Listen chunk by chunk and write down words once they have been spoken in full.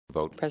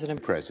Vote.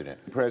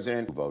 President.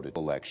 President voted.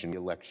 Election.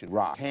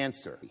 Rock.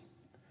 Cancer.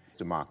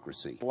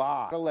 Democracy.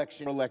 Law.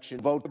 Election. Vote. Election.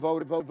 Vote.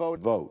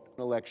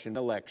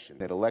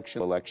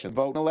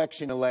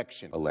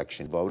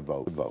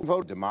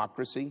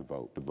 Democracy.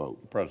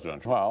 Vote.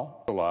 President.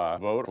 Well, law.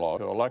 Vote. Law.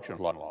 Election.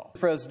 Law.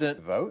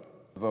 President. Vote.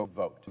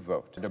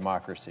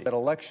 Democracy. That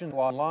election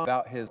law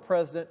about his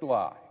president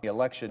lie.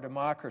 Election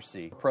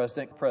democracy.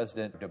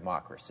 President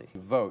democracy.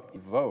 Vote.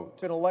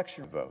 An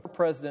election vote.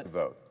 President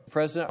vote.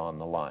 President on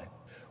the line.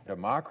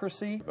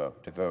 Democracy.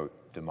 Vote.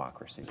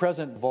 Democracy.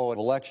 President vote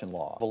election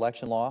law.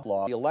 Election law.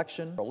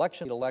 Election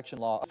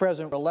law.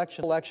 President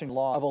election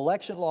law. Of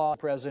election law.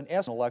 President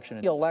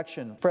election.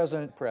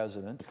 President.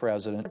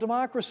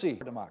 Democracy.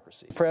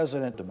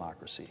 President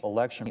democracy.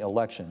 Election.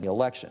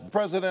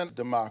 President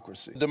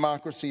democracy.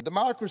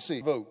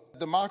 Vote.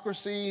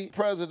 Democracy.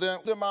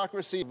 President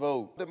democracy.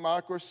 Vote.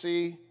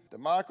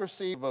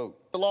 Democracy,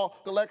 vote. The law,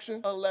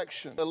 election,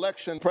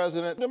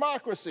 president,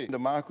 democracy. The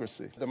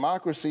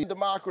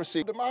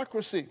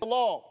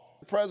law,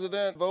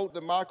 president, vote,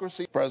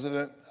 democracy,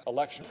 president.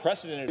 Election,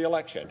 precedent, the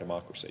election,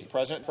 democracy.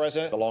 President,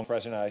 the long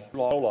president,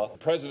 law.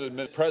 President,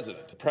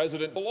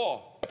 the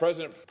law.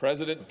 President,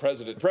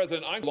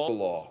 I'm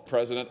law.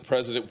 President,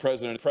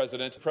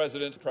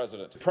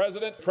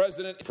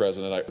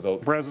 I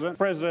vote.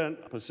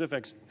 President,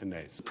 Pacifics and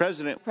Nays.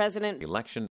 President. Election.